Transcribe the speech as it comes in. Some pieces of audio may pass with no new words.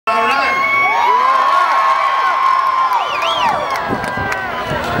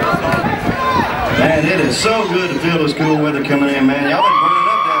It is so good to feel this cool weather coming in, man. Y'all been burning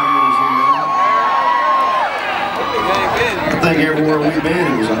up down here this year, man. I think everywhere we've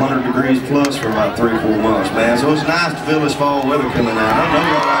been, it was 100 degrees plus for about 3 or 4 months, man. So it's nice to feel this fall weather coming out. I know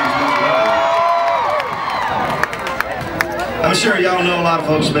y'all like this weather. I'm sure y'all know a lot of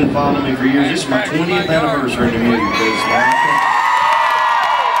folks have been following me for years. This is my 20th anniversary in the music business, man.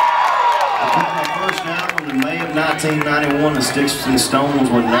 I put my first album in May of 1991, The Sticks and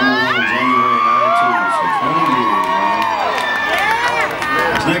Stones went #1 in January of '92, so 20 years, man.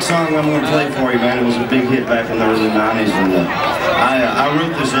 This next song I'm going to play for you, man, it was a big hit back in the early '90s, and I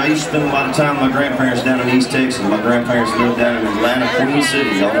wrote this. I used to spend a lot of time with my grandparents down in East Texas. My grandparents lived down in Atlanta, Queen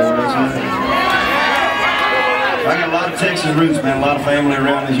City. Y'all know where that's at? I got a lot of Texas roots, man. A lot of family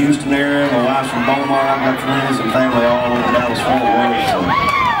around the Houston area. My wife's from Beaumont. I got friends and family all over Dallas-Fort Worth. So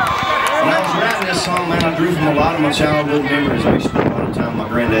when I was writing this song, man, I drew from a lot of my childhood memories. I used to spend a lot of time with my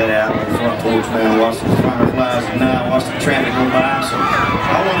granddad out on the front porch, man, watching the fireflies at night, watching the traffic go by. So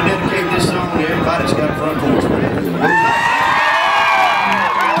I want to dedicate this song to everybody that's got a front porch, man.